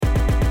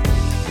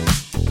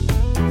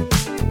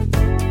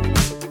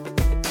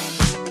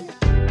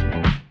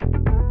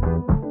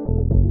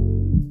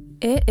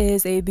It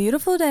is a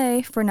beautiful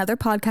day for another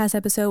podcast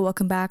episode.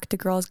 Welcome back to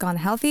Girls Gone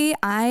Healthy.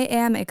 I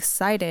am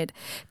excited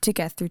to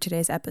get through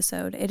today's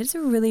episode. It is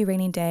a really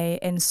rainy day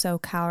in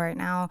SoCal right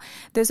now.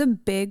 There's a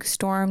big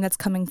storm that's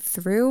coming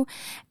through,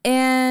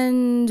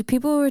 and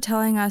people were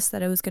telling us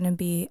that it was going to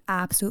be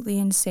absolutely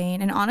insane.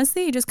 And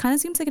honestly, it just kind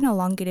of seems like an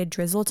elongated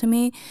drizzle to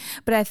me.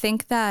 But I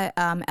think that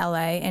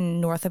LA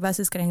and north of us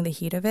is getting the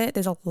heat of it.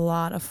 There's a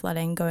lot of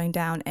flooding going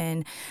down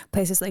in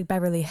places like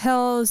Beverly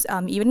Hills,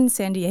 even in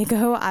San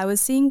Diego. I was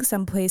seeing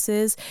some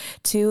places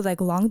too,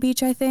 like Long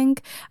Beach. I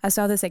think I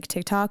saw this like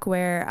TikTok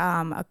where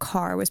a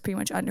car was pretty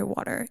much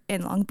underwater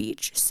in Long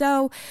Beach.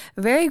 So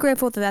very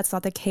grateful that that's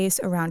not the case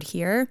around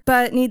here.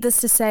 But needless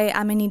to say,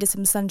 I'm in need of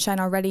some sunshine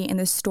already, and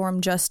the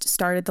storm just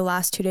started. The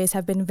last 2 days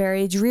have been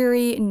very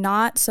dreary,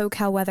 not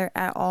SoCal weather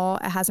at all.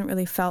 It hasn't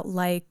really felt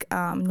like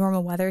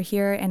normal weather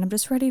here, and I'm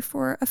just ready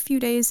for a few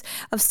days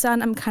of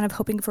sun. I'm kind of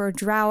hoping for a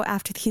drought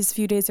after these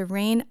few days of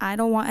rain. I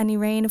don't want any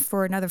rain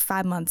for another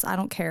 5 months. I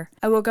don't care.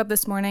 I woke up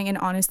this morning and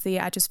honestly,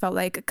 I just felt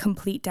like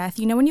complete death.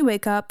 You know, when you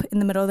wake up in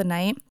the middle of the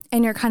night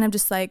and you're kind of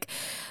just like,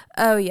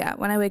 oh yeah,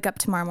 when I wake up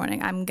tomorrow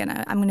morning, I'm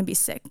gonna be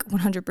sick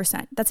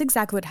 100%. That's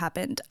exactly what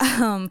happened.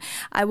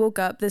 I woke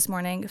up this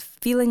morning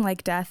feeling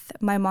like death.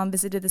 My mom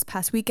visited this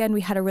past weekend.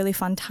 We had a really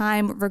fun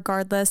time,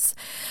 regardless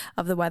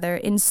of the weather,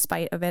 in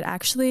spite of it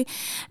actually.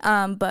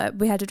 But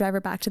we had to drive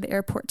her back to the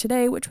airport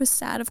today, which was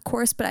sad, of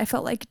course, but I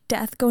felt like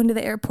death going to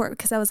the airport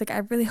because I was like, I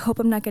really hope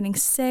I'm not getting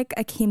sick.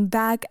 I came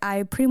back.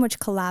 I pretty much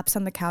collapsed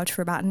on the couch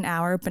for about an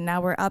hour, but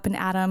now we're up and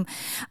at 'em.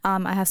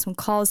 I have some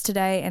calls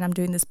today and I'm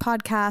doing this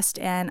podcast,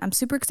 and I'm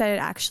super excited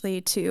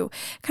actually to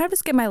kind of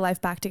just get my life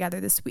back together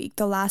this week.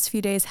 The last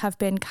few days have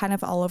been kind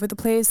of all over the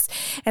place,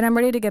 and I'm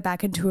ready to get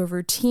back into a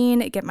routine,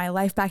 get my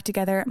life back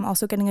together. I'm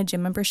also getting a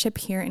gym membership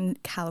here in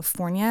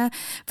California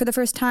for the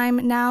first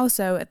time now,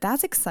 so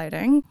that's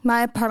exciting.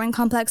 My apartment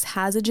complex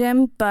has a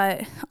gym,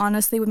 but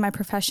honestly, with my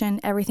profession,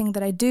 everything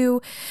that I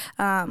do,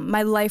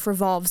 my life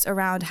revolves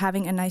around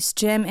having a nice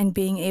gym and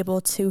being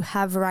able to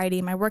have variety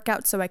in my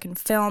workouts so I can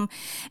film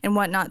and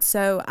whatnot.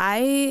 So I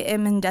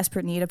am in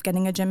desperate need of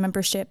getting a gym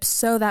membership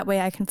so that way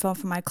I can film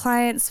for my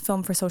clients,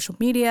 film for social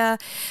media,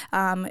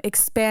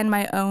 expand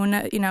my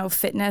own,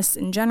 fitness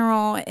in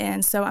general.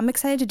 And so I'm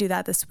excited to do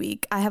that this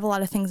week. I have a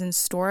lot of things in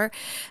store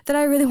that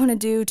I really want to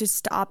do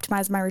just to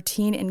optimize my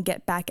routine and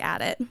get back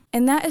at it.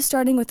 And that is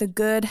starting with a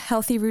good,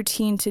 healthy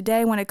routine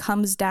today when it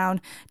comes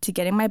down to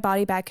getting my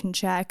body back in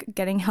check,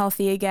 getting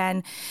healthy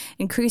again,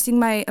 increasing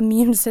my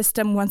immune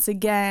system once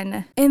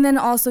again, and then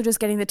also just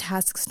getting the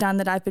tasks done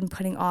that I've been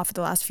putting off for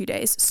the last few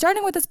days.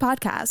 Starting with this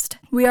podcast.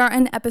 We are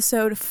in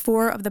episode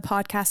 4 of the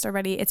podcast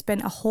already. It's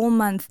been a whole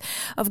month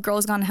of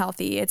Girls Gone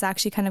Healthy. It's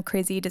actually kind of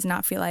crazy. It does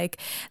not feel like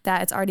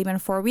that it's already been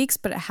 4 weeks,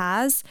 but it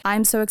has.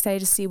 I'm so excited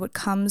to see what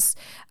comes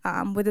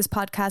with this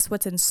podcast,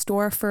 what's in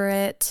store for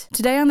it.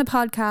 Today on the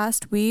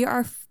podcast, we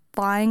are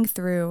flying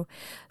through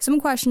some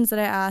questions that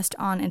I asked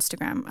on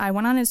Instagram. I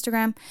went on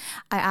Instagram.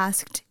 I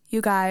asked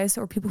you guys,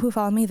 or people who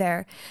follow me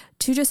there,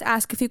 to just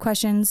ask a few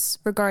questions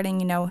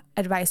regarding,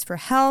 advice for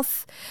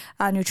health,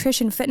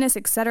 nutrition, fitness,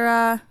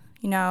 etc.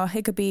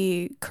 It could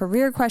be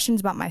career questions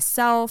about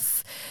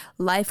myself,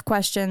 life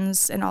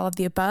questions, and all of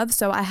the above.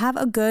 So I have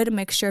a good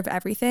mixture of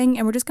everything,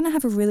 and we're just going to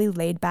have a really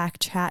laid back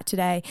chat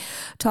today,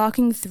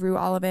 talking through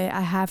all of it.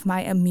 I have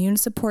my immune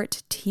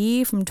support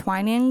tea from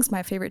Twinings,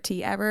 my favorite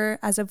tea ever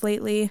as of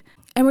lately.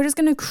 And we're just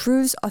going to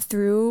cruise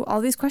through all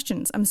these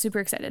questions. I'm super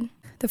excited.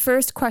 The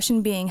first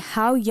question being,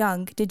 how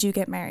young did you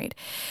get married?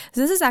 So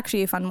this is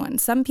actually a fun one.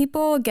 Some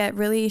people get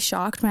really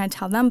shocked when I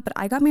tell them, but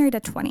I got married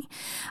at 20.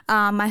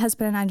 My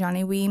husband and I,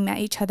 Johnny, we met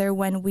each other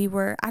when we've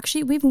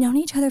known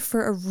each other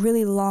for a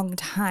really long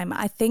time.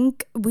 I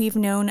think we've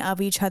known of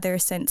each other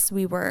since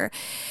we were,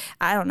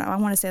 I don't know, I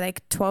want to say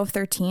like 12,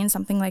 13,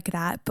 something like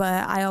that.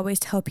 But I always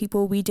tell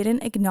people we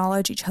didn't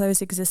acknowledge each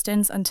other's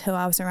existence until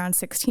I was around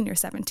 16 or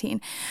 17.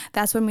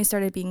 That's when we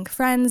started being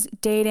friends,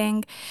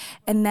 dating,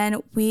 and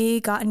then we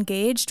got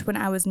engaged when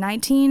I was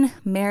 19,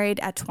 married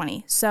at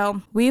 20.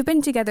 So we've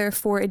been together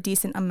for a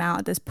decent amount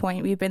at this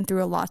point. We've been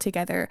through a lot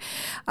together.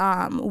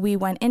 We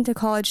went into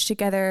college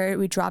together.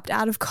 We dropped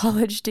out of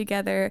college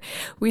together.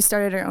 We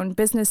started our own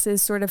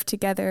businesses sort of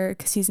together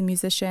because he's a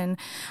musician.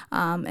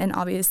 And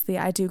obviously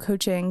I do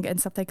coaching and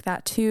stuff like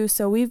that too.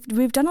 So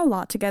we've done a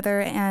lot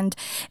together, and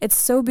it's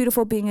so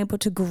beautiful being able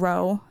to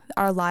grow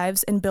our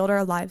lives and build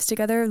our lives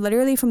together,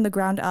 literally from the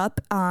ground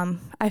up.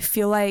 I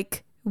feel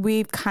like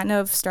we've kind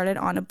of started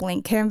on a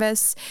blank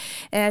canvas,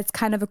 and it's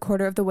kind of a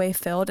quarter of the way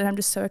filled, and I'm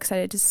just so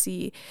excited to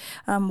see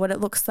what it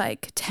looks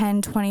like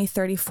 10, 20,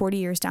 30, 40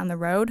 years down the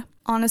road.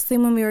 Honestly,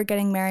 when we were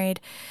getting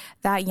married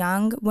that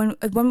young,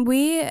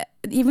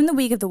 even the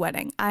week of the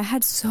wedding, I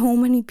had so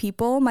many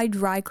people. My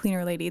dry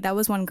cleaner lady, that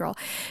was one girl,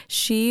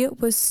 she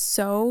was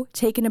so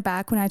taken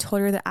aback when I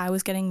told her that I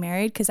was getting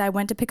married, because I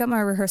went to pick up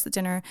my rehearsal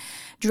dinner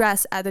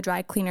dress at the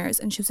dry cleaners,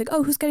 and she was like,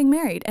 oh, who's getting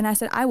married? And I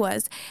said I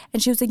was,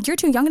 and she was like, you're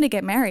too young to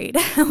get married.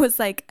 I was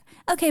like,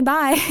 okay,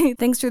 bye.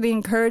 Thanks for the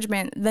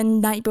encouragement the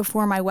night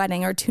before my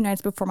wedding, or 2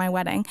 nights before my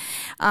wedding.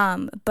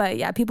 But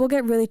yeah, people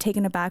get really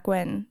taken aback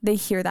when they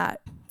hear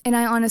that And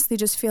I honestly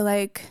just feel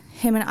like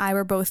him and I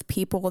were both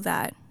people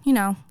that,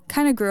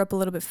 kind of grew up a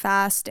little bit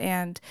fast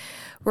and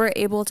were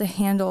able to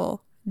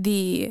handle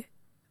the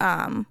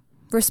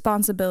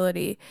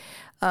responsibility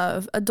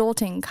of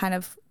adulting kind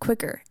of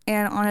quicker.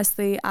 And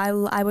honestly, I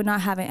would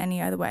not have it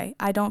any other way.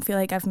 I don't feel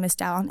like I've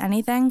missed out on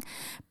anything.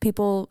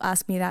 People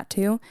ask me that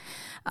too.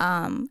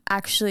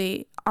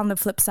 Actually, on the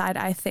flip side,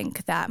 I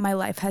think that my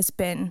life has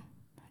been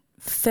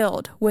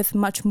filled with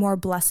much more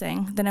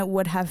blessing than it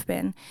would have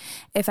been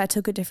if I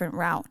took a different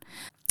route.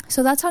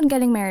 So that's on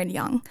getting married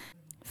young.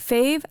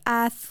 Fave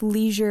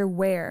athleisure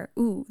wear.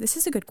 Ooh, this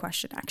is a good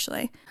question,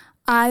 actually.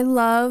 I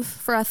love,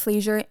 for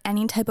athleisure,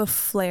 any type of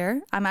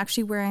flare. I'm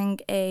actually wearing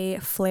a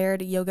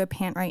flared yoga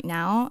pant right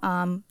now.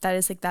 That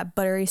is like that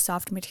buttery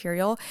soft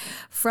material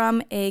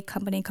from a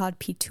company called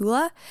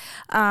Pitula.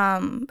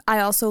 I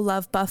also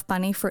love Buff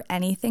Bunny for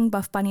anything.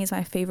 Buff Bunny is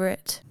my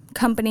favorite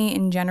company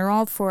in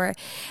general for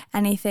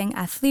anything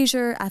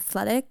athleisure,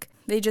 athletic.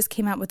 They just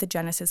came out with the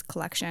Genesis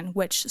collection,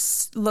 which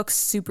looks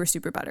super,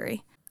 super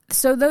buttery.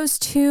 So those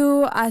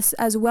two,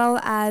 as well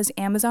as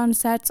Amazon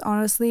sets,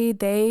 honestly,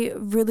 they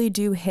really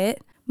do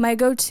hit. My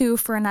go-to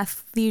for an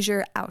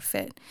athleisure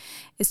outfit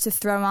is to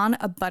throw on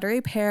a buttery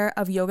pair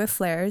of yoga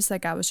flares,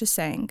 like I was just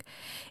saying,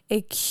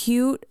 a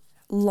cute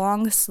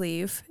long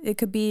sleeve. It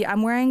could be,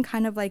 I'm wearing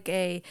kind of like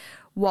a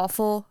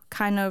waffle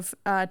kind of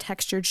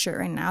textured shirt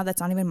right now.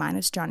 That's not even mine,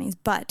 it's Johnny's.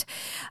 But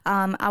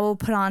I will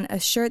put on a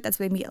shirt that's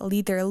maybe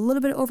either a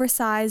little bit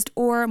oversized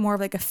or more of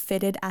like a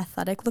fitted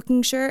athletic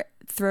looking shirt,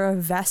 throw a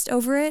vest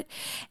over it,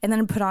 and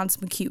then put on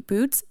some cute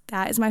boots.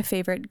 That is my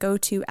favorite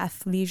go-to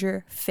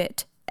athleisure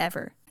fit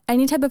ever.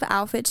 Any type of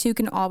outfit too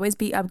can always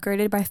be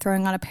upgraded by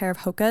throwing on a pair of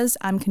Hokas.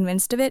 I'm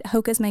convinced of it.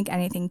 Hokas make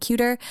anything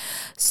cuter.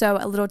 So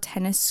a little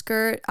tennis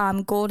skirt,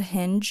 Gold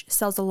Hinge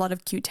sells a lot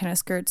of cute tennis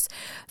skirts.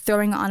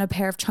 Throwing on a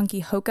pair of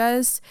chunky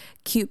Hokas,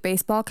 cute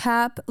baseball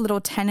cap,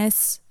 little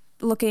tennis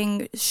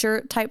looking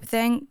shirt type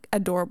thing,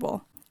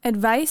 adorable.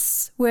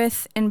 Advice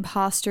with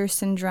impostor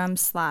syndrome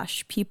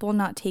 / people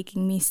not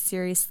taking me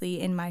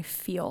seriously in my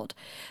field.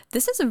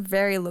 This is a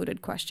very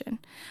loaded question.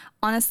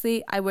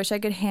 Honestly, I wish I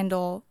could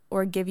handle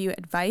or give you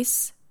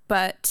advice,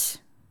 but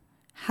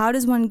how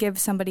does one give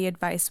somebody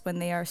advice when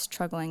they are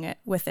struggling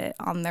with it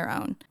on their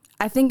own?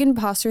 I think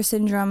imposter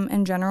syndrome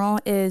in general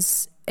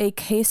is a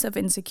case of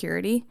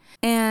insecurity,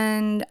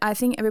 and I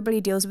think everybody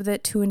deals with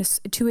it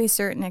to a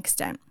certain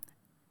extent.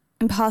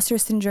 Imposter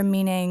syndrome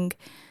meaning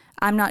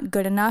I'm not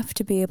good enough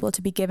to be able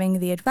to be giving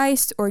the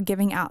advice or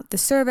giving out the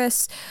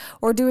service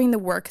or doing the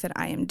work that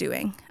I am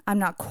doing. I'm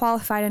not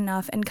qualified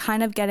enough, and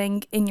kind of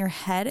getting in your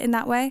head in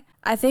that way.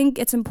 I think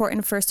it's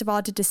important, first of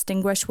all, to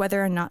distinguish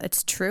whether or not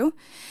it's true.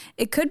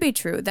 It could be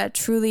true that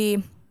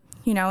truly,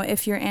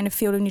 if you're in a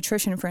field of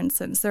nutrition, for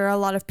instance, there are a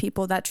lot of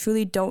people that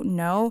truly don't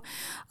know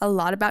a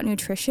lot about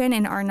nutrition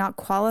and are not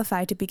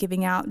qualified to be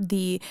giving out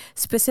the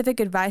specific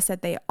advice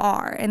that they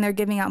are. And they're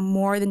giving out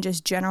more than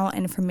just general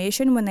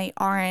information when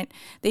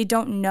they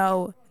don't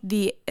know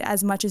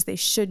as much as they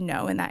should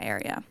know in that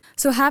area.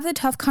 So have the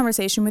tough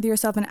conversation with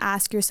yourself and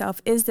ask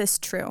yourself, is this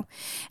true?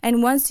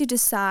 And once you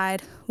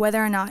decide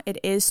whether or not it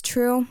is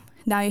true,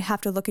 now you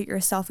have to look at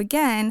yourself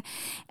again,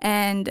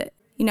 and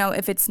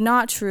if it's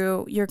not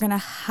true, you're going to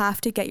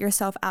have to get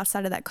yourself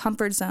outside of that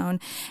comfort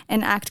zone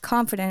and act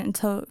confident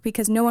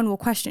because no one will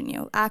question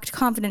you. Act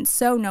confident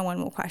so no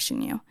one will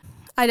question you.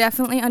 I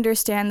definitely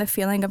understand the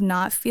feeling of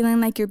not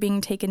feeling like you're being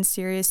taken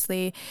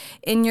seriously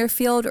in your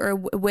field or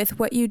with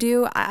what you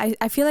do.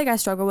 I feel like I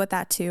struggle with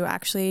that too,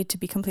 actually, to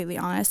be completely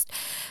honest,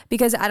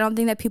 because I don't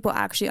think that people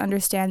actually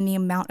understand the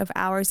amount of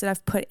hours that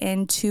I've put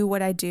into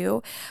what I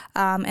do,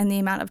 and the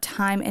amount of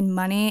time and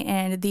money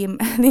and the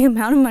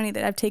amount of money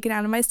that I've taken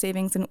out of my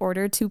savings in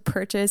order to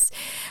purchase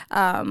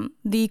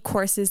the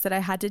courses that I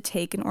had to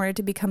take in order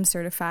to become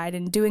certified,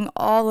 and doing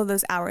all of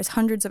those hours,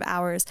 hundreds of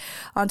hours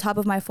on top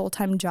of my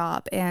full-time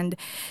job and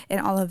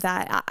all of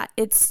that.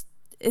 It's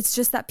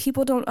just that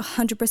people don't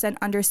 100%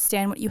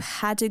 understand what you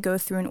had to go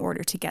through in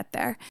order to get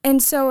there.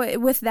 And so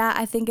with that,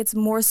 I think it's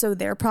more so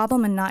their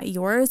problem and not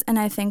yours. And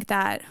I think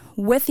that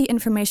with the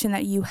information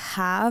that you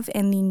have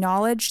and the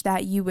knowledge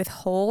that you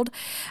withhold,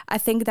 I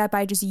think that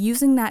by just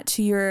using that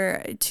to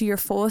your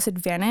fullest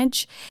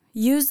advantage,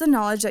 use the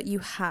knowledge that you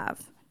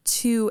have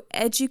to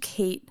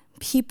educate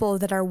people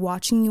that are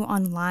watching you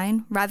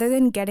online rather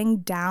than getting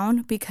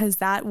down because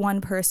that one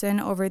person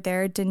over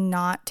there did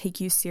not take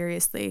you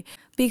seriously.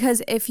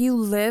 Because if you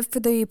live for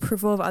the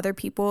approval of other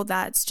people,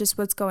 that's just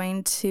what's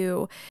going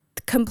to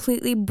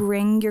completely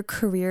bring your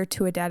career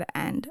to a dead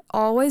end.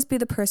 Always be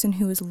the person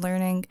who is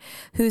learning,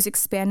 who's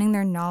expanding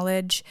their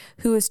knowledge,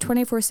 who is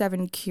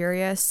 24/7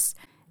 curious.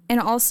 And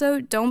also,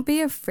 don't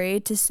be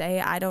afraid to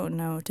say, I don't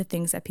know, to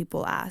things that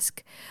people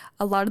ask.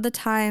 A lot of the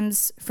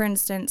times, for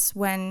instance,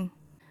 when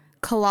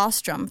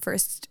colostrum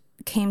first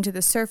came to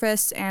the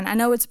surface, and I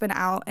know it's been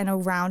out and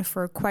around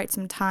for quite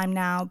some time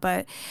now,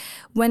 but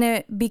when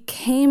it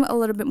became a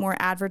little bit more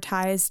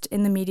advertised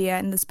in the media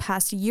in this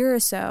past year or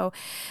so,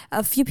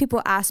 a few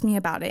people asked me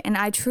about it, and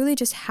I truly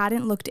just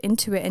hadn't looked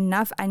into it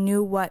enough. I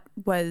knew what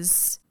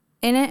was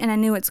in it and I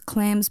knew its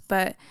claims,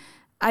 but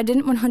I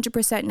didn't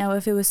 100% know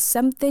if it was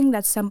something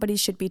that somebody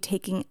should be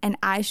taking, and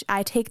I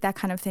take that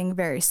kind of thing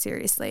very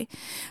seriously.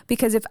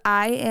 Because if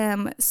I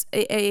am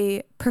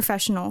a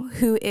professional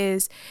who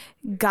is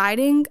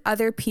guiding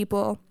other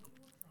people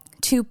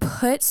to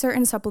put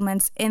certain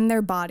supplements in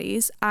their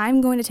bodies,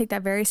 I'm going to take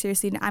that very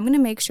seriously, and I'm going to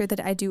make sure that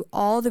I do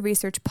all the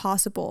research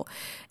possible,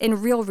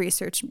 and real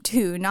research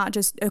too, not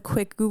just a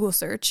quick Google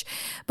search,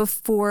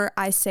 before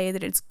I say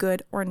that it's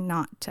good or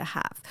not to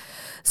have.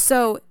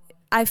 So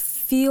I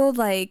feel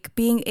like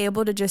being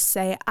able to just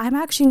say, I'm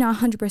actually not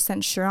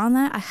 100% sure on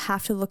that, I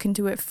have to look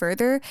into it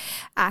further,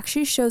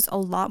 actually shows a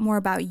lot more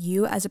about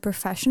you as a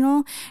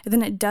professional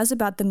than it does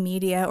about the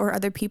media or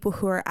other people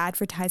who are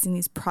advertising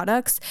these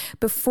products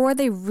before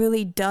they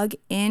really dug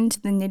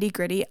into the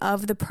nitty-gritty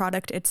of the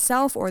product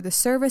itself or the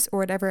service or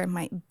whatever it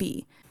might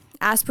be.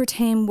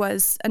 Aspartame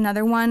was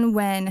another one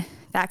when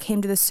that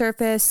came to the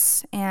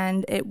surface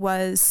and it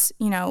was,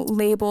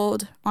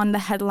 labeled on the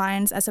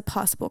headlines as a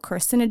possible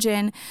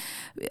carcinogen.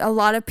 A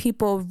lot of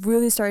people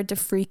really started to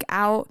freak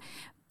out.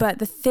 But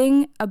the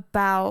thing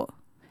about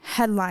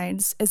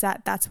headlines is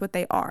that that's what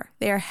they are.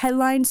 They are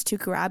headlines to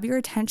grab your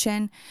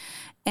attention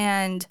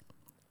and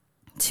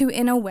to,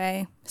 in a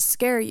way,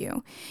 scare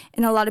you.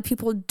 And a lot of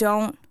people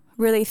don't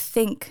really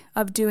think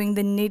of doing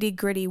the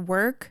nitty-gritty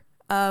work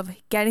of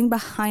getting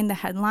behind the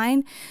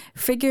headline,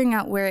 figuring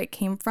out where it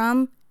came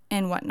from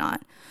and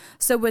whatnot.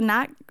 So when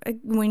that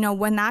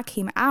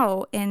came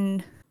out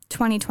in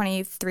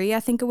 2023, I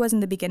think it was in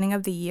the beginning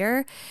of the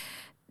year,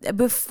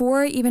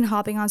 before even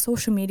hopping on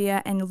social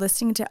media and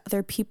listening to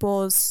other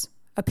people's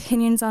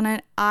opinions on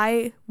it,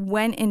 I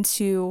went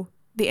into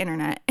the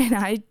internet and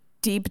I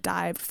deep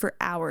dived for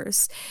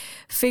hours,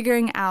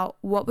 figuring out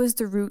what was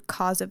the root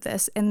cause of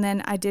this. And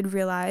then I did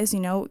realize,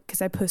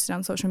 because I posted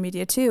on social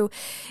media too,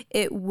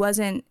 it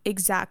wasn't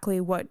exactly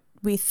what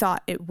we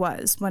thought it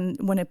was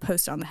when it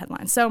posted on the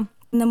headline. So,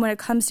 and then when it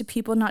comes to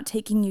people not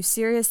taking you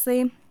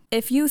seriously,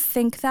 if you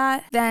think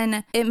that,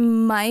 then it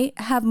might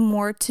have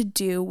more to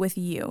do with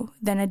you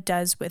than it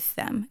does with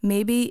them.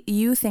 Maybe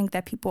you think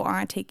that people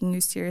aren't taking you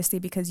seriously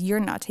because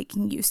you're not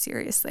taking you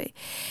seriously.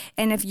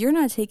 And if you're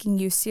not taking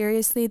you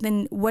seriously,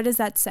 then what does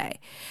that say?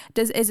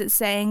 Is it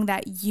saying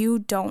that you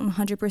don't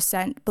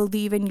 100%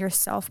 believe in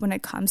yourself when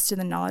it comes to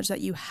the knowledge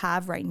that you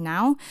have right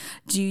now?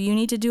 Do you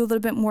need to do a little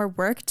bit more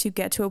work to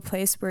get to a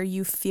place where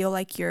you feel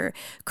like you're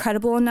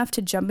credible enough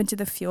to jump into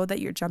the field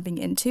that you're jumping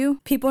into?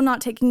 People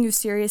not taking you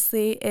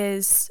seriously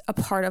is a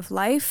part of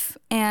life,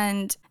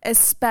 and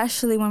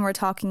especially when we're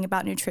talking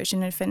about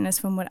nutrition and fitness,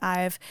 from what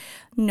I've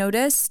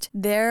noticed,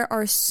 there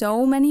are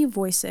so many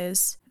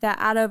voices that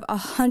out of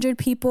 100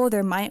 people,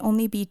 there might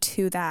only be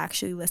 2 that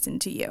actually listen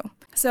to you.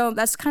 So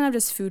that's kind of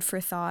just food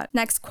for thought.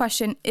 Next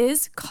question,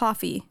 is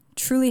coffee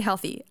truly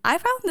healthy? I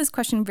found this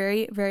question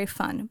very, very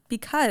fun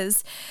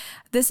because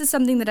this is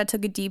something that I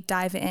took a deep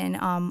dive in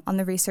on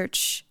the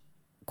research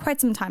quite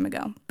some time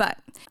ago, but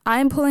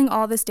I'm pulling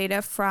all this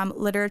data from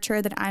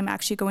literature that I'm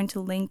actually going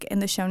to link in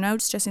the show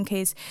notes just in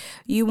case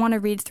you want to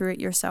read through it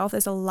yourself.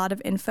 There's a lot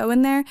of info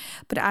in there,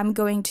 but I'm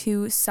going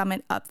to sum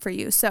it up for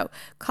you. So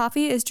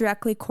coffee is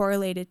directly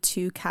correlated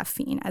to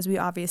caffeine, as we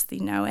obviously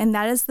know, and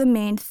that is the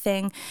main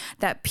thing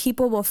that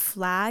people will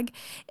flag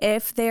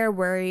if they're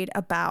worried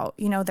about,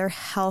 their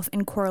health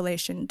in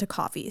correlation to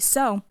coffee.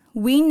 So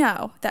we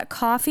know that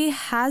coffee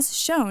has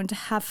shown to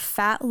have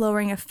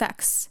fat-lowering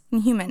effects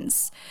in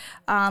humans,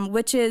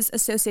 which is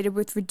associated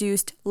with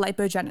reduced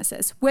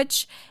lipogenesis,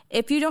 which,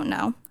 if you don't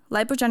know,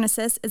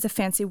 lipogenesis is a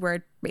fancy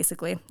word,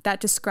 basically,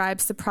 that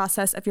describes the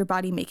process of your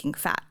body making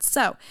fat.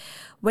 So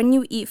when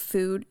you eat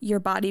food, your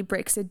body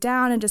breaks it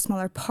down into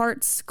smaller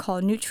parts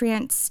called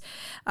nutrients.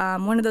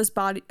 One of those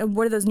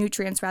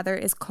nutrients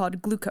is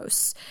called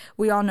glucose.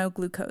 We all know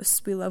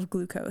glucose. We love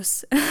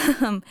glucose,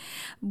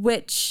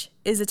 which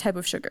is a type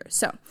of sugar.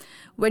 So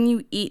when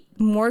you eat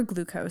more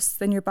glucose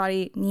than your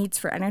body needs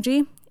for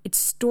energy, it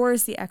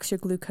stores the extra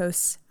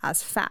glucose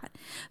as fat.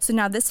 So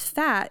now this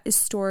fat is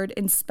stored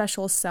in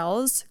special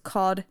cells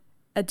called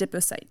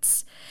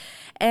adipocytes.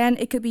 And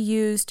it could be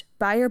used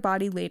by your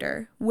body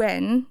later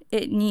when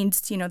it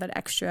needs, that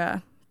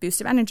extra boost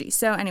of energy.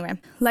 So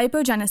anyway,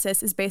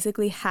 lipogenesis is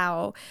basically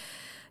how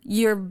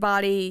your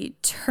body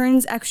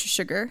turns extra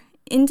sugar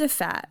into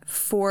fat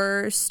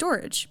for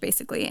storage,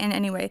 basically. And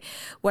anyway,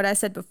 what I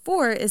said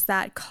before is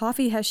that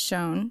coffee has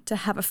shown to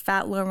have a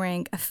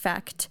fat-lowering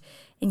effect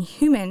in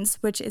humans,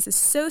 which is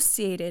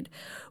associated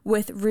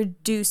with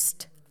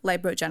reduced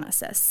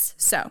lipogenesis.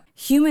 So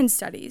human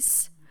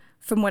studies,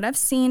 from what I've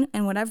seen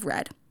and what I've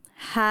read,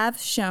 have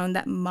shown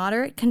that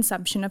moderate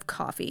consumption of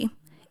coffee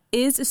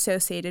is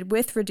associated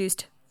with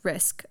reduced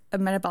risk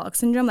of metabolic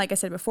syndrome, like I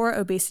said before,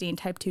 obesity and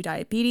type 2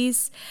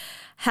 diabetes.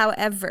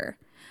 However,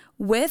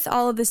 with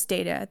all of this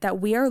data that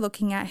we are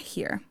looking at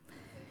here,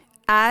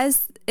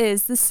 as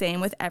is the same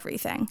with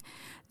everything,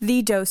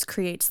 the dose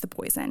creates the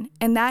poison.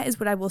 And that is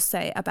what I will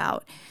say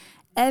about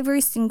every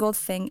single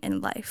thing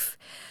in life.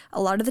 A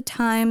lot of the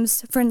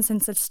times, for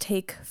instance, let's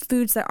take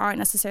foods that aren't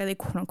necessarily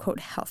quote unquote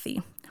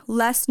healthy.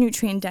 less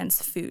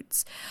nutrient-dense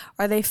foods.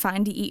 Are they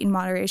fine to eat in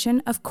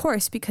moderation? Of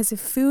course, because if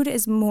food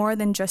is more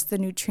than just the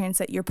nutrients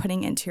that you're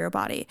putting into your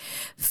body,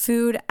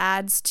 food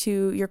adds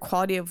to your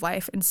quality of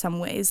life in some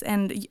ways.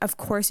 And of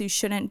course, you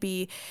shouldn't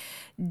be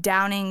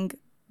downing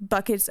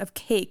buckets of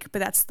cake, but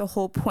that's the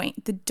whole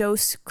point. The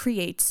dose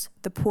creates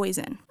the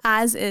poison,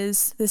 as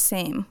is the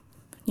same,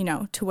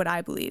 to what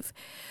I believe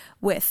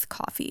with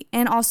coffee.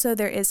 And also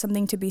there is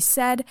something to be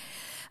said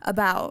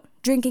about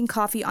drinking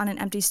coffee on an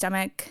empty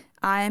stomach.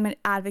 I am an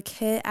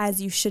advocate,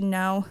 as you should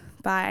know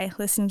by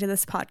listening to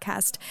this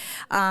podcast,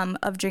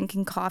 of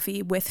drinking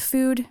coffee with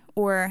food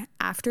or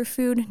after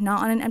food,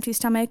 not on an empty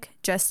stomach,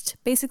 just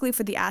basically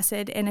for the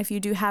acid. And if you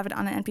do have it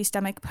on an empty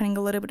stomach, putting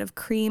a little bit of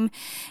cream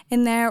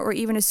in there or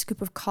even a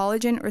scoop of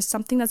collagen or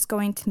something that's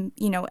going to,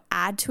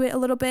 add to it a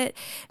little bit,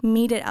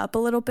 meat it up a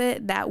little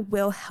bit, that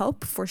will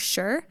help for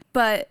sure.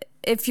 But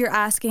if you're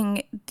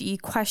asking the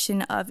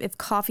question of if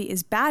coffee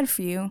is bad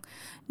for you,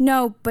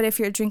 no, but if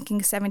you're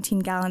drinking 17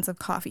 gallons of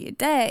coffee a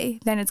day,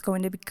 then it's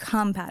going to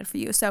become bad for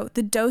you. So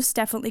the dose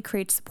definitely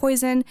creates the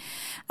poison.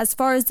 As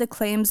far as the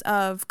claims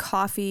of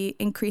coffee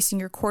increasing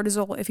your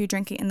cortisol if you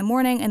drink it in the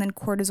morning and then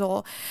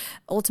cortisol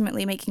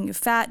ultimately making you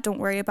fat, don't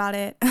worry about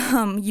it.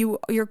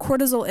 Your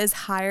cortisol is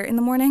higher in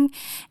the morning,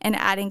 and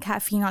adding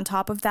caffeine on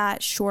top of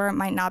that, sure, it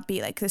might not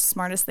be like the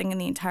smartest thing in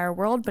the entire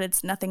world, but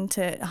it's nothing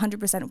to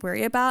 100%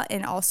 worry about.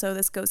 And also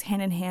this goes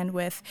hand in hand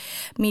with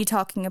me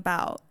talking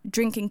about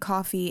drinking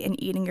coffee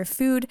and eating your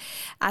food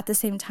at the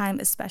same time,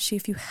 especially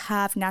if you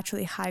have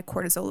naturally high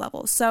cortisol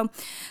levels. So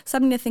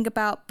something to think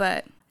about,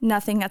 but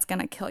nothing that's going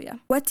to kill you.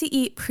 What to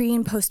eat pre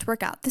and post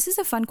workout? This is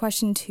a fun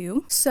question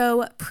too.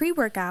 So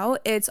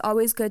pre-workout, it's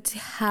always good to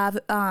have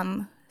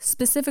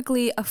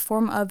specifically a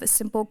form of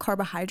simple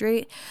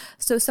carbohydrate.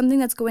 So something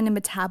that's going to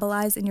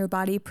metabolize in your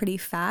body pretty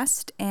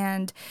fast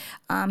and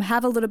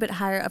have a little bit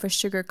higher of a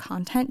sugar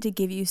content to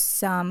give you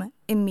some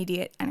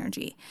immediate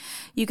energy.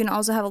 You can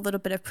also have a little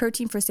bit of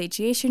protein for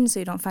satiation so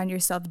you don't find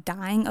yourself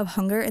dying of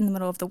hunger in the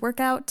middle of the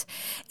workout.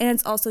 And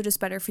it's also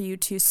just better for you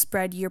to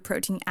spread your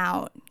protein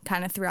out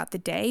kind of throughout the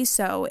day.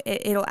 So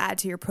it'll add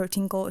to your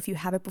protein goal if you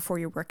have it before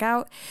your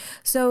workout.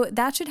 So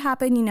that should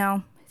happen,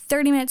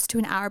 30 minutes to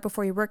an hour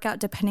before your workout,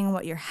 depending on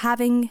what you're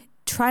having.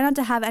 Try not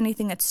to have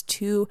anything that's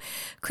too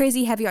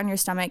crazy heavy on your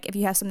stomach. If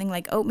you have something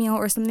like oatmeal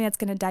or something that's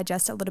going to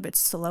digest a little bit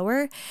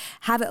slower,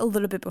 have it a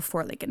little bit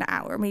before like an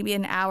hour, maybe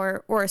an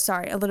hour,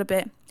 a little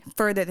bit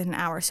further than an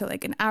hour. So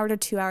like an hour to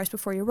 2 hours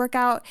before your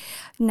workout.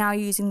 Now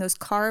you're using those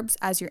carbs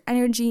as your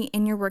energy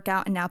in your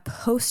workout, and now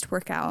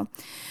post-workout,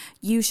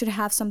 you should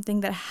have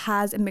something that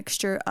has a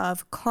mixture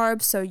of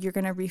carbs. So you're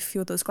going to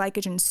refuel those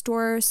glycogen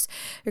stores.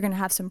 You're going to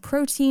have some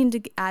protein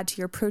to add to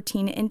your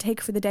protein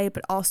intake for the day,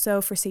 but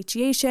also for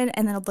satiation.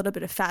 And then a little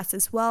bit of fats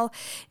as well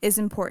is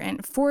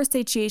important for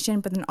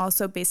satiation, but then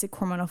also basic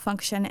hormonal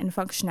function and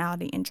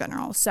functionality in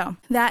general. So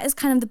that is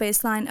kind of the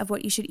baseline of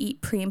what you should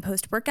eat pre and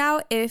post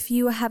workout. If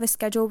you have a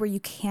schedule where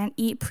you can't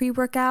eat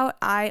pre-workout,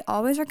 I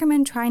always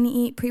recommend trying to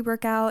eat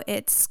pre-workout.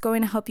 It's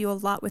going to help you a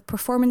lot with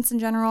performance in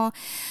general.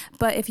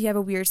 But if you have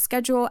a weird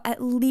schedule,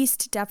 at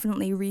least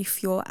definitely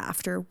refuel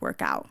after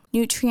workout.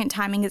 Nutrient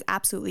timing is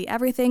absolutely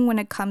everything when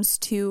it comes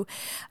to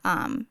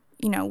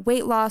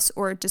weight loss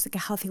or just like a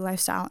healthy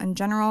lifestyle in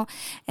general.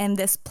 And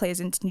this plays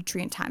into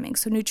nutrient timing.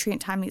 So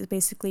nutrient timing is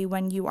basically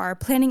when you are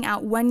planning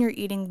out when you're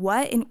eating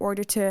what in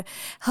order to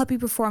help you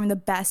perform the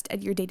best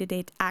at your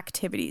day-to-day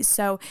activities.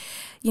 So,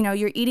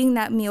 you're eating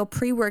that meal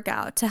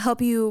pre-workout to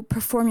help you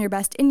perform your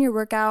best in your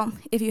workout.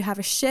 If you have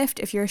a shift,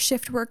 if you're a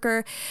shift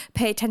worker,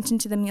 pay attention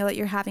to the meal that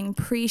you're having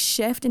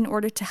pre-shift in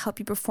order to help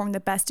you perform the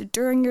best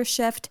during your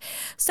shift,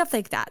 stuff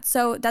like that.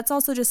 So that's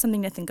also just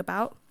something to think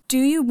about. Do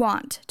you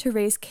want to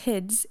raise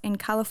kids in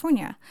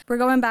California? We're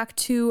going back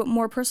to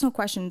more personal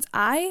questions.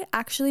 I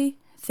actually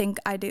think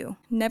I do.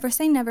 Never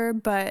say never,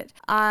 but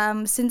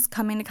since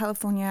coming to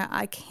California,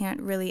 I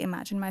can't really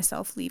imagine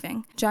myself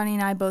leaving. Johnny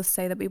and I both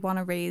say that we want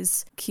to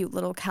raise cute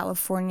little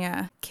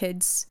California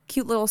kids,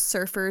 cute little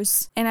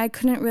surfers, and I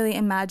couldn't really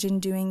imagine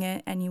doing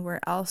it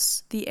anywhere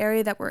else. The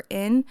area that we're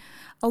in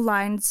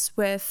aligns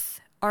with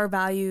our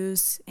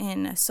values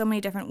in so many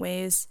different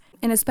ways.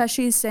 And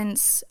especially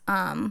since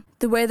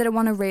the way that I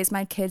want to raise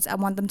my kids, I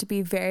want them to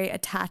be very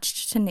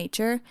attached to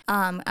nature.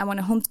 I want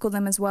to homeschool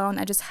them as well. And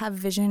I just have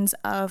visions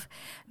of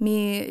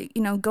me,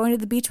 going to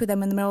the beach with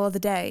them in the middle of the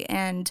day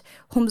and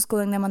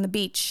homeschooling them on the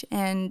beach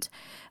and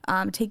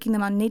taking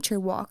them on nature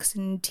walks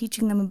and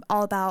teaching them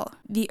all about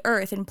the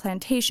earth and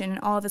plantation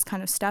and all of this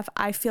kind of stuff.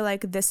 I feel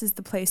like this is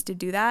the place to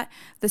do that.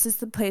 This is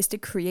the place to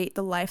create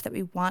the life that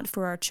we want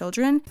for our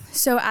children.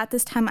 So at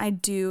this time, I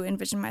do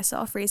envision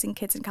myself raising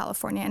kids in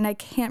California, and I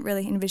can't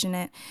really envision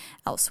it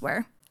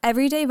elsewhere.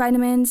 Everyday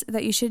vitamins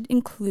that you should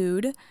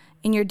include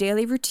in your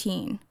daily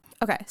routine.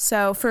 Okay,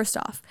 so first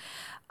off,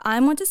 I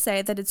want to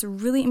say that it's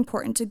really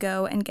important to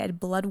go and get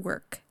blood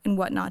work and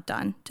whatnot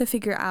done to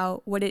figure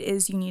out what it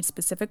is you need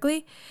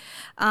specifically.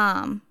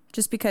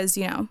 just because,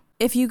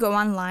 if you go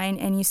online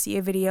and you see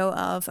a video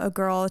of a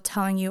girl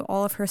telling you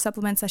all of her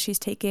supplements that she's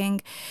taking,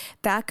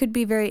 that could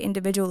be very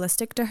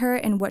individualistic to her,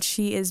 and what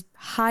she is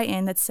high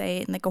in, let's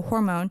say like a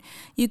hormone,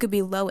 you could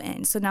be low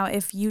in. So now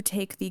if you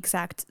take the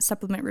exact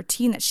supplement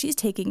routine that she's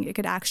taking, it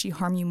could actually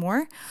harm you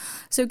more.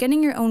 So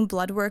getting your own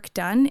blood work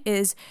done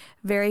is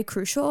very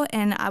crucial,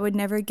 and I would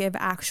never give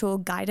actual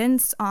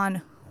guidance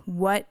on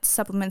what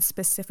supplements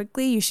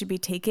specifically you should be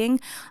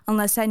taking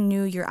unless I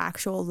knew your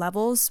actual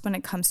levels when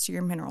it comes to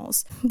your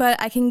minerals. But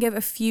I can give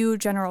a few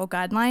general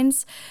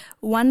guidelines.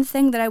 One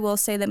thing that I will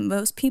say that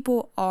most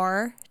people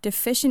are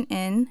deficient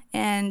in,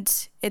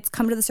 and it's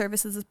come to the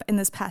surface in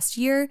this past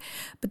year,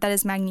 but that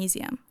is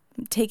magnesium.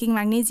 Taking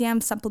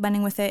magnesium,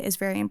 supplementing with it is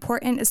very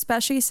important,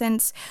 especially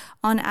since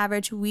on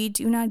average we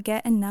do not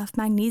get enough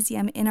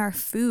magnesium in our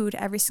food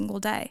every single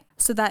day.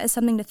 So that is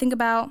something to think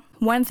about.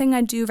 One thing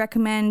I do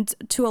recommend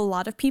to a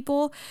lot of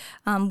people,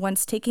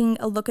 once taking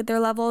a look at their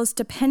levels,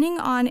 depending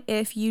on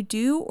if you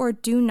do or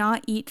do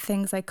not eat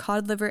things like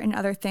cod liver and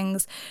other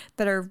things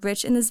that are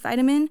rich in this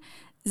vitamin,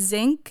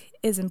 zinc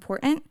is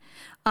important.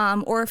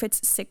 Or if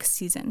it's sick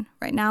season.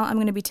 Right now, I'm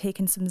going to be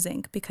taking some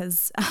zinc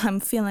because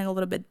I'm feeling a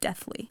little bit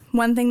deathly.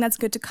 One thing that's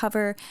good to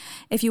cover,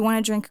 if you want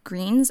to drink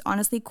greens,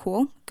 honestly,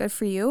 cool, good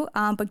for you.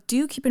 But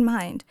do keep in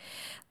mind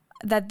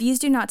that these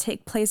do not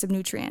take place of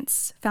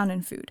nutrients found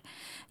in food.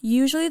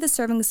 Usually the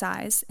serving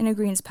size in a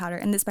greens powder,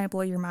 and this might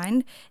blow your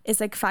mind, is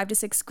like 5 to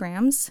 6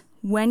 grams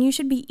when you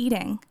should be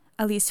eating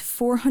at least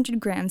 400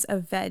 grams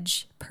of veg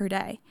per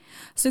day.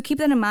 So keep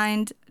that in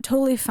mind.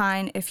 Totally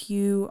fine if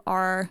you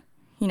are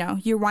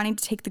you're wanting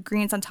to take the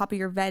greens on top of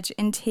your veg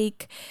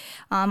intake,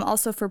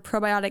 also for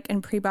probiotic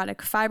and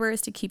prebiotic fibers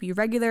to keep you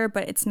regular,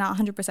 but it's not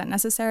 100%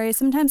 necessary.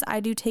 Sometimes I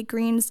do take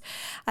greens.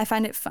 I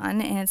find it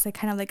fun, and it's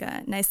kind of like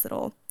a nice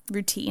little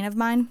routine of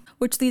mine,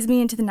 which leads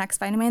me into the next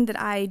vitamin that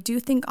I do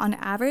think on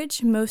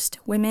average most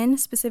women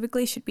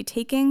specifically should be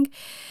taking: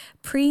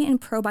 pre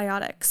and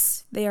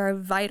probiotics. They are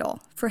vital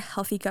for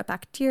healthy gut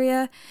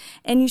bacteria,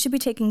 and you should be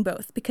taking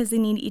both because they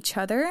need each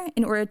other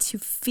in order to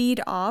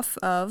feed off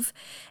of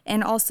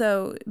and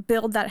also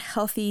build that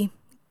healthy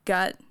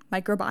gut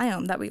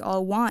microbiome that we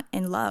all want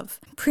and love.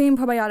 Pre and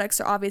probiotics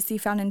are obviously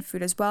found in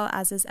food as well,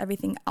 as is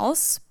everything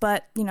else,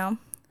 but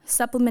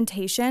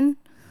supplementation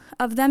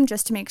of them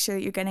just to make sure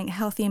you're getting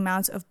healthy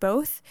amounts of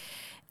both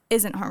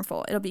isn't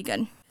harmful. It'll be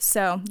good.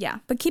 So yeah,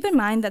 but keep in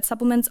mind that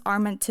supplements are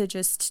meant to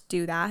just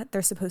do that.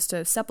 They're supposed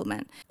to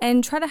supplement,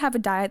 and try to have a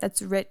diet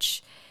that's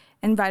rich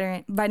in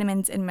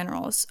vitamins and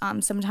minerals.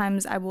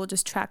 Sometimes I will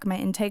just track my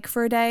intake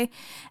for a day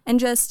and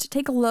just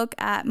take a look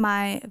at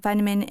my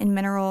vitamin and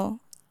mineral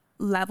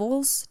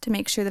levels to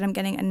make sure that I'm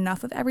getting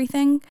enough of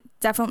everything.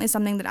 Definitely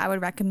something that I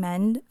would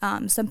recommend.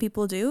 Some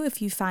people do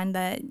if you find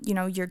that,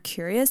 you're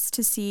curious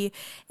to see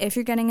if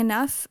you're getting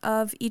enough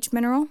of each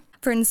mineral.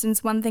 For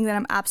instance, one thing that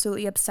I'm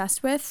absolutely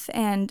obsessed with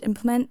and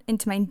implement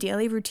into my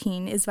daily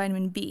routine is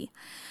vitamin B.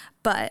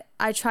 But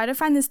I try to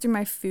find this through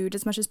my food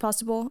as much as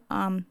possible.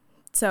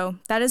 So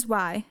that is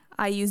why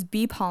I use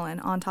bee pollen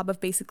on top of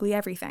basically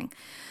everything.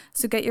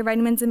 So get your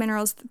vitamins and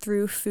minerals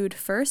through food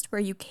first where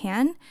you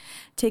can.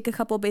 Take a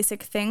couple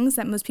basic things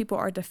that most people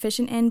are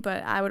deficient in,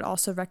 but I would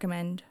also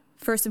recommend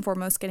first and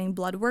foremost getting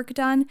blood work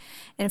done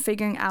and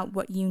figuring out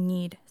what you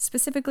need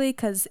specifically,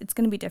 because it's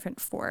going to be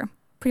different for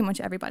pretty much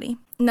everybody.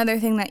 Another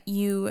thing that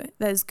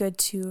is good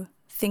to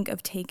think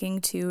of taking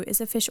too is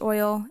a fish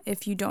oil.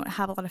 If you don't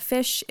have a lot of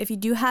fish, if you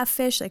do have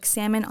fish like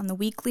salmon on the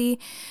weekly,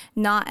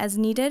 not as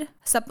needed.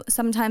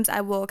 Sometimes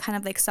I will kind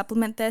of like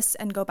supplement this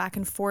and go back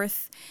and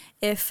forth.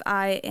 If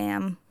I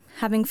am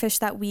having fish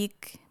that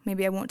week,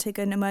 maybe I won't take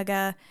an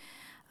omega.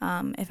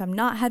 If I'm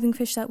not having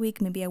fish that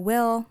week, maybe I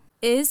will.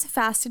 Is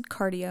fasted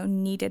cardio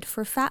needed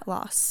for fat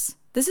loss?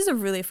 This is a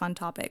really fun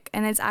topic,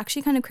 and it's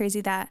actually kind of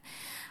crazy that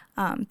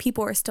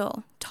people are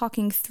still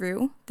talking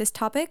through this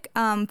topic.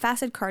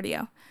 Fasted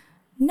cardio.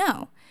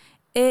 No,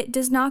 it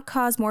does not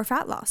cause more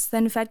fat loss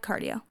than fed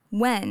cardio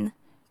when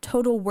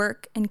total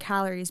work and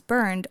calories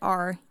burned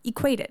are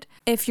equated.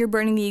 If you're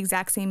burning the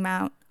exact same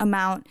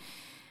amount,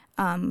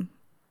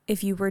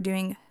 if you were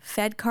doing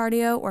fed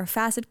cardio or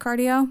fasted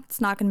cardio,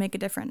 it's not going to make a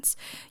difference.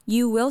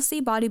 You will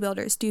see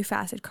bodybuilders do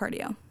fasted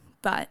cardio,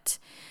 but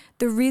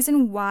the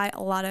reason why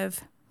a lot of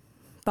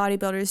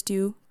bodybuilders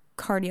do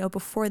cardio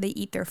before they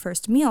eat their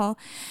first meal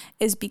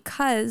is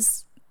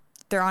because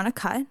they're on a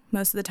cut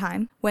most of the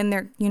time. When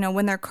their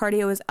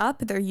cardio is up,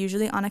 they're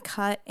usually on a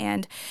cut,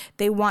 and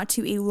they want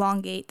to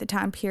elongate the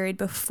time period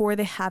before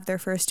they have their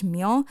first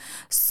meal.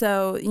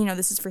 So,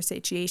 this is for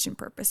satiation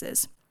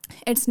purposes.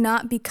 It's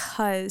not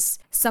because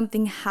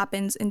something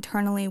happens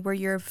internally where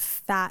your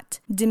fat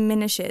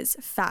diminishes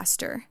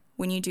faster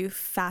when you do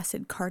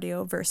fasted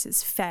cardio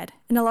versus fed.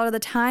 And a lot of the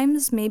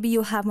times, maybe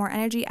you'll have more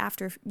energy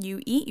after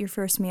you eat your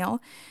first meal.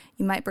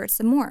 You might burn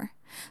some more.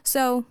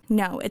 So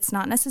no, it's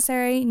not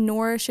necessary,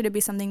 nor should it be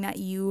something that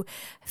you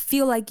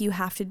feel like you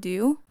have to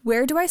do.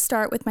 Where do I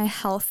start with my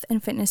health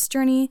and fitness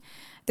journey?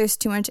 There's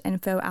too much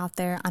info out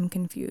there. I'm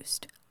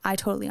confused. I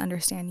totally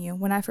understand you.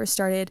 When I first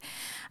started,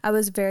 I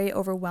was very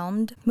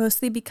overwhelmed,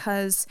 mostly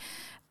because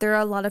There are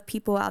a lot of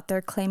people out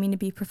there claiming to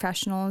be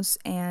professionals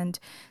and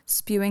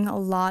spewing a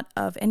lot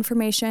of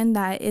information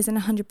that isn't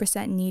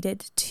 100%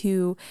 needed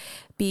to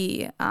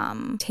be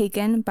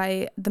taken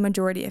by the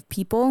majority of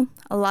people.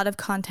 A lot of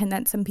content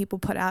that some people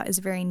put out is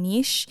very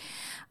niche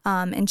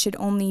and should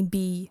only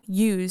be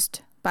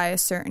used by a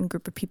certain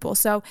group of people.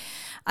 So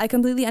I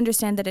completely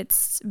understand that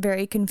it's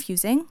very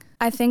confusing.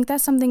 I think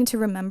that's something to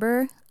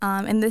remember,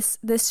 and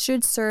this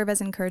should serve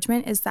as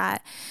encouragement, is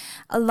that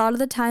a lot of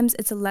the times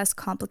it's less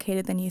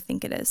complicated than you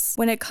think it is.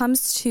 When it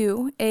comes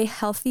to a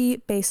healthy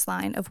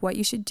baseline of what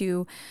you should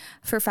do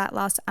for fat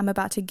loss, I'm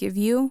about to give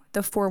you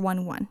the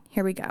 411.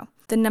 Here we go.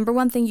 The number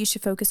one thing you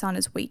should focus on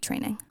is weight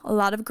training. A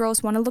lot of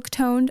girls want to look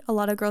toned. A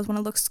lot of girls want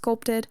to look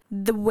sculpted.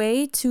 The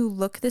way to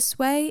look this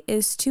way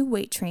is to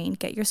weight train.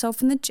 Get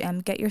yourself in the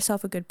gym. Get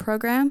yourself a good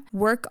program.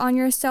 Work on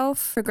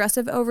yourself.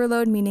 Progressive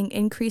overload, meaning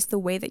increase the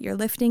weight that you're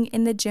lifting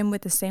in the gym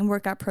with the same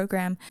workout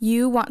program.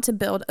 You want to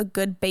build a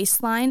good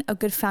baseline, a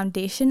good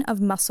foundation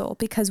of muscle,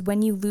 because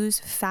when you lose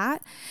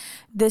fat,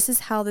 this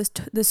is how this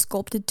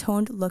sculpted,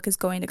 toned look is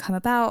going to come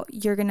about.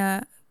 You're going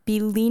to be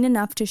lean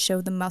enough to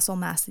show the muscle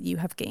mass that you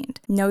have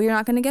gained. No, you're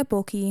not going to get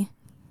bulky.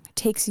 It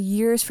takes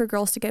years for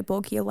girls to get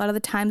bulky. A lot of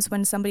the times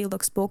when somebody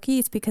looks bulky,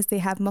 it's because they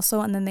have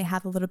muscle and then they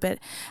have a little bit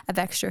of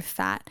extra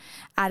fat,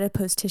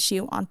 adipose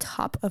tissue on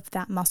top of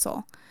that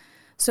muscle.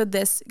 So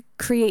this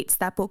creates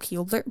that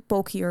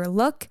bulkier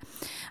look.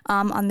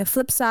 On the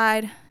flip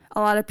side, a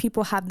lot of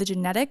people have the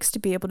genetics to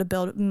be able to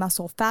build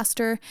muscle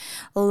faster.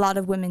 A lot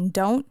of women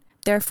don't.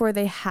 Therefore,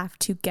 they have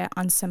to get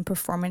on some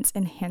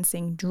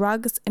performance-enhancing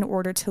drugs in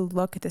order to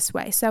look this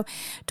way. So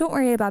don't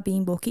worry about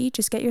being bulky.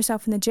 Just get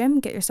yourself in the gym,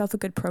 get yourself a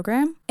good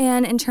program.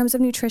 And in terms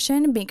of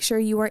nutrition, make sure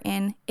you are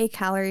in a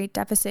calorie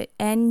deficit.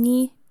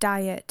 Any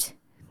diet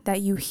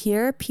that you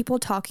hear people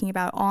talking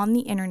about on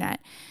the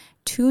internet,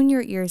 tune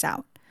your ears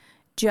out.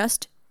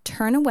 Just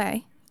turn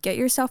away. Get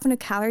yourself in a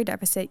calorie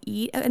deficit,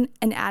 eat an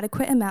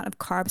adequate amount of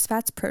carbs,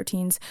 fats,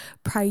 proteins,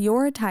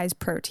 prioritize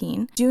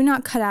protein. Do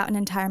not cut out an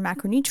entire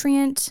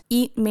macronutrient.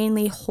 Eat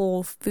mainly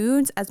whole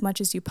foods as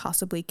much as you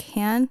possibly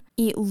can.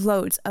 Eat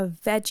loads of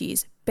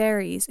veggies,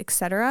 berries,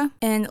 etc.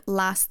 And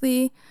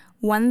lastly,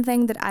 one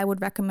thing that I would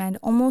recommend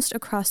almost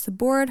across the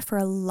board for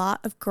a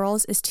lot of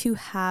girls is to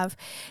have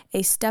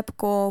a step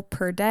goal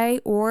per day,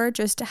 or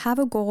just to have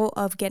a goal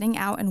of getting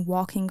out and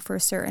walking for a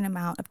certain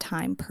amount of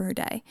time per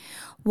day.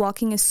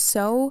 Walking is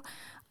so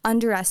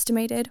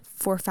underestimated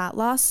for fat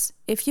loss.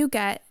 If you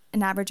get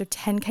an average of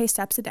 10K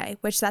steps a day,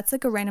 which that's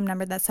like a random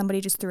number that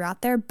somebody just threw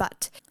out there,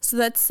 but so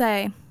let's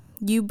say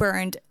you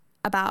burned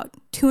about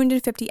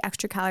 250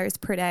 extra calories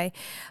per day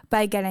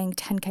by getting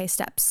 10K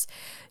steps.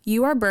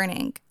 You are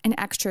burning an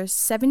extra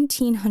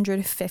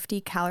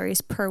 1,750 calories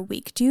per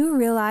week. Do you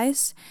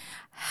realize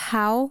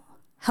how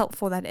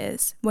helpful that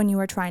is when you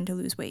are trying to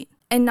lose weight?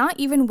 And not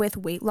even with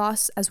weight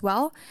loss as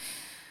well.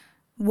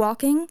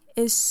 Walking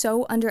is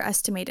so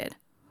underestimated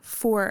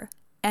for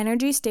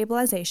energy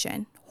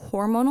stabilization,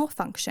 hormonal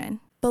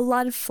function,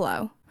 blood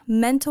flow,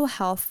 mental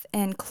health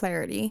and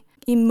clarity,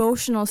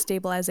 emotional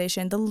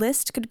stabilization. The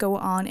list could go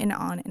on and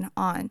on and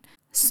on.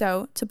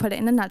 So to put it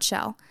in a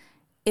nutshell,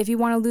 if you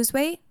want to lose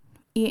weight,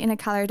 eat in a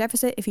calorie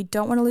deficit. If you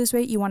don't want to lose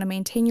weight, you want to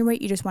maintain your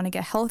weight, you just want to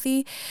get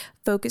healthy,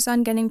 focus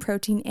on getting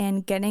protein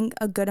in, getting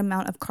a good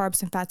amount of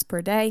carbs and fats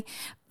per day,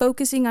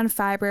 focusing on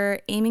fiber,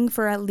 aiming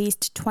for at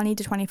least 20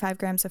 to 25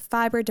 grams of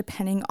fiber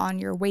depending on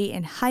your weight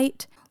and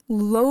height.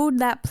 Load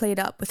that plate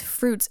up with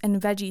fruits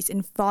and veggies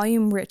and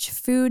volume-rich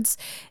foods.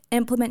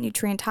 Implement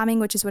nutrient timing,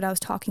 which is what I was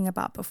talking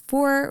about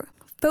before.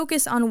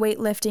 Focus on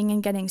weightlifting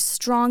and getting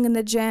strong in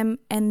the gym,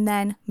 and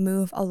then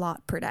move a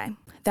lot per day.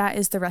 That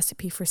is the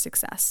recipe for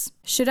success.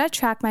 Should I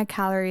track my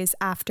calories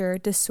after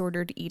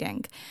disordered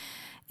eating?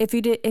 If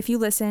you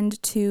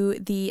listened to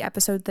the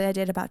episode that I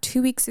did about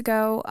 2 weeks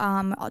ago,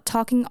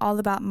 talking all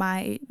about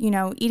my,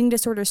 eating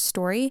disorder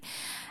story,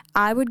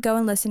 I would go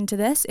and listen to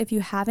this. If you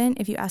haven't,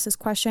 if you asked this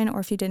question,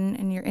 or if you didn't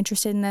and you're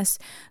interested in this,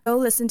 go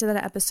listen to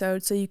that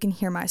episode so you can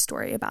hear my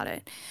story about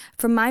it.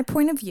 From my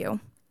point of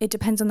view, it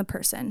depends on the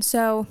person.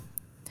 So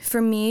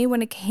for me,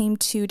 when it came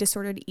to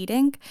disordered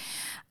eating,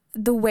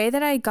 the way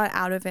that I got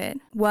out of it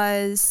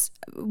was,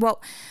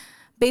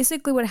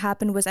 basically what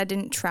happened was I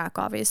didn't track,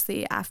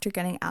 obviously, after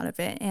getting out of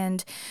it.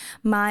 And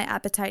my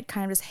appetite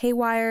kind of just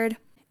haywired,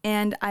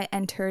 and I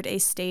entered a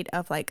state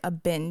of like a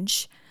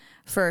binge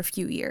for a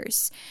few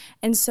years.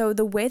 And so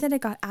the way that I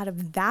got out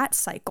of that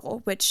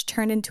cycle, which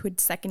turned into a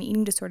second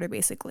eating disorder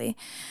basically,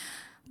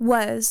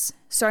 was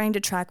starting to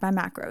track my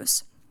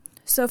macros.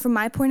 So from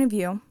my point of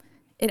view,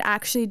 it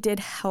actually did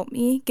help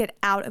me get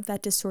out of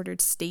that disordered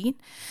state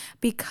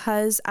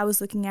because I was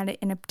looking at it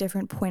in a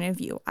different point of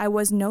view. I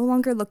was no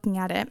longer looking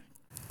at it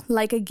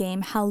like a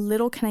game. How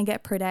little can I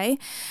get per day?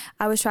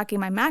 I was tracking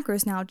my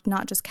macros now,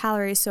 not just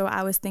calories. So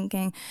I was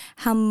thinking,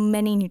 how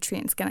many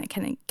nutrients can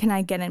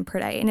I get in per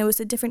day? And it was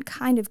a different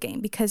kind of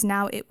game, because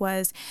now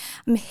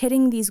I'm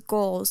hitting these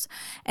goals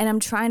and I'm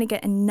trying to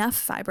get enough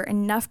fiber,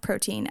 enough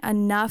protein,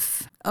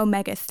 enough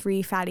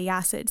omega-3 fatty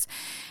acids.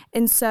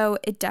 And so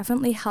it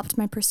definitely helped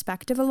my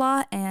perspective a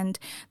lot and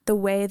the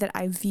way that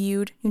I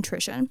viewed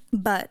nutrition.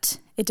 But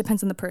it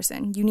depends on the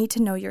person. You need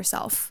to know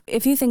yourself.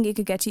 If you think it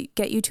could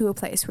get you to a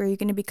place where you're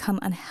going to become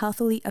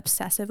unhealthily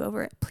obsessive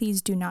over it,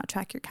 please do not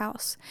track your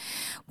calories.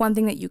 One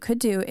thing that you could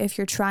do if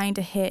you're trying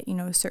to hit,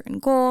 a certain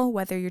goal,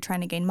 whether you're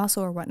trying to gain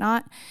muscle or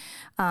whatnot,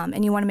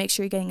 and you want to make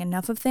sure you're getting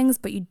enough of things,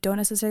 but you don't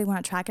necessarily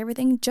want to track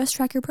everything, just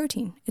track your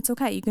protein. It's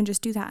okay. You can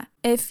just do that.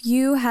 If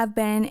you have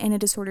been in a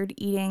disordered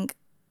eating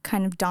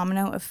kind of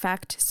domino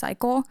effect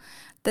cycle,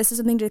 this is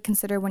something to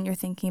consider when you're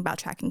thinking about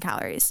tracking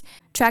calories.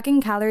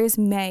 Tracking calories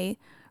may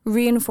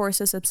reinforce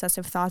those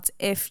obsessive thoughts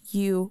if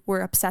you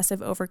were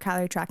obsessive over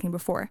calorie tracking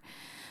before.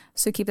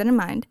 So keep that in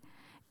mind.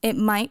 It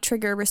might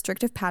trigger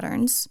restrictive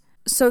patterns.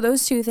 So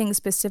those two things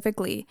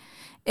specifically,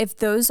 if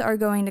those are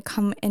going to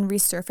come and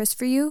resurface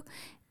for you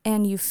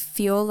and you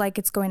feel like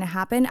it's going to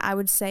happen, I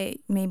would say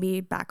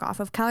maybe back off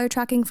of calorie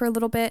tracking for a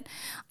little bit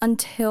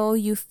until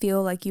you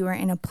feel like you are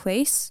in a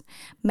place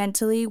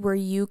mentally where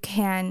you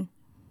can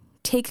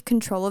take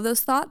control of those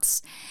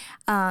thoughts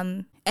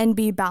and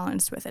be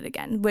balanced with it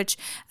again, which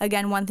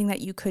again, one thing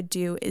that you could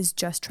do is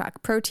just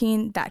track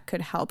protein. That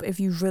could help if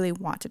you really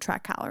want to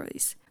track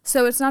calories.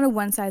 So it's not a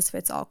one size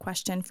fits all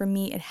question. For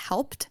me, it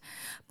helped,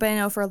 but I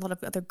know for a lot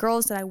of other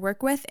girls that I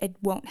work with, it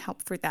won't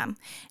help for them.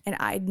 And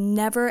I'd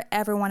never,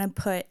 ever want to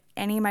put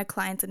any of my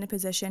clients in a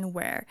position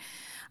where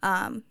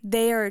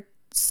they are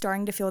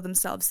starting to feel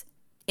themselves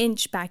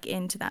inch back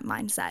into that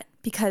mindset,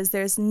 because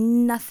there's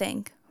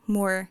nothing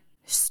more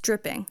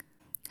stripping.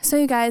 So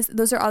you guys,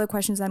 those are all the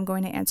questions I'm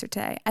going to answer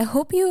today. I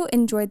hope you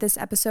enjoyed this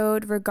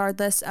episode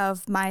regardless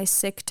of my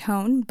sick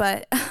tone,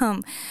 but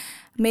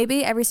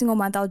maybe every single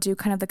month I'll do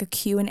kind of like a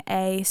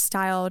Q&A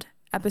styled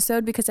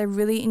episode, because I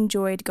really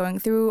enjoyed going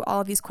through all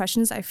of these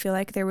questions. I feel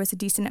like there was a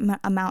decent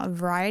amount of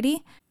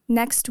variety.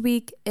 Next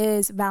week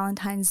is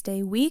Valentine's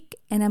Day week,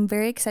 and I'm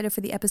very excited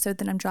for the episode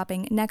that I'm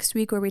dropping next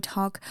week, where we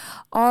talk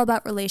all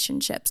about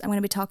relationships. I'm going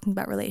to be talking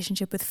about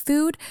relationship with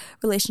food,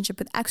 relationship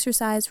with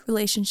exercise,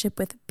 relationship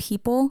with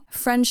people,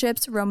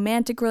 friendships,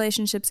 romantic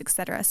relationships,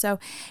 etc. So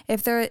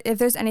if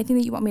there's anything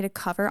that you want me to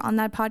cover on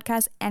that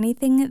podcast,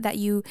 anything that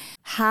you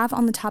have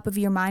on the top of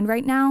your mind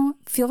right now,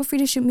 feel free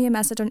to shoot me a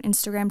message on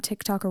Instagram,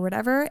 TikTok, or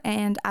whatever,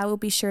 and I will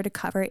be sure to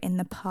cover it in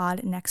the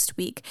pod next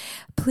week.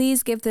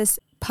 Please give this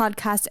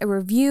podcast a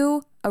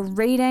review, a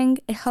rating.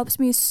 It helps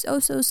me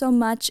so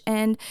much.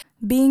 And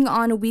being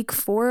on week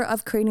 4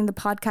 of creating the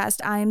podcast,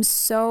 I am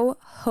so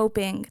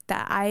hoping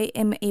that I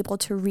am able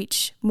to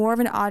reach more of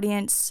an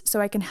audience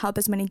so I can help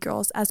as many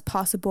girls as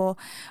possible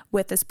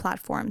with this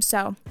platform.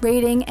 So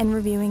rating and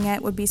reviewing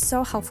it would be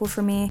so helpful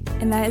for me.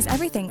 And that is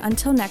everything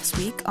until next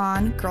week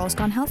on Girls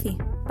Gone Healthy.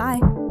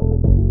 Bye.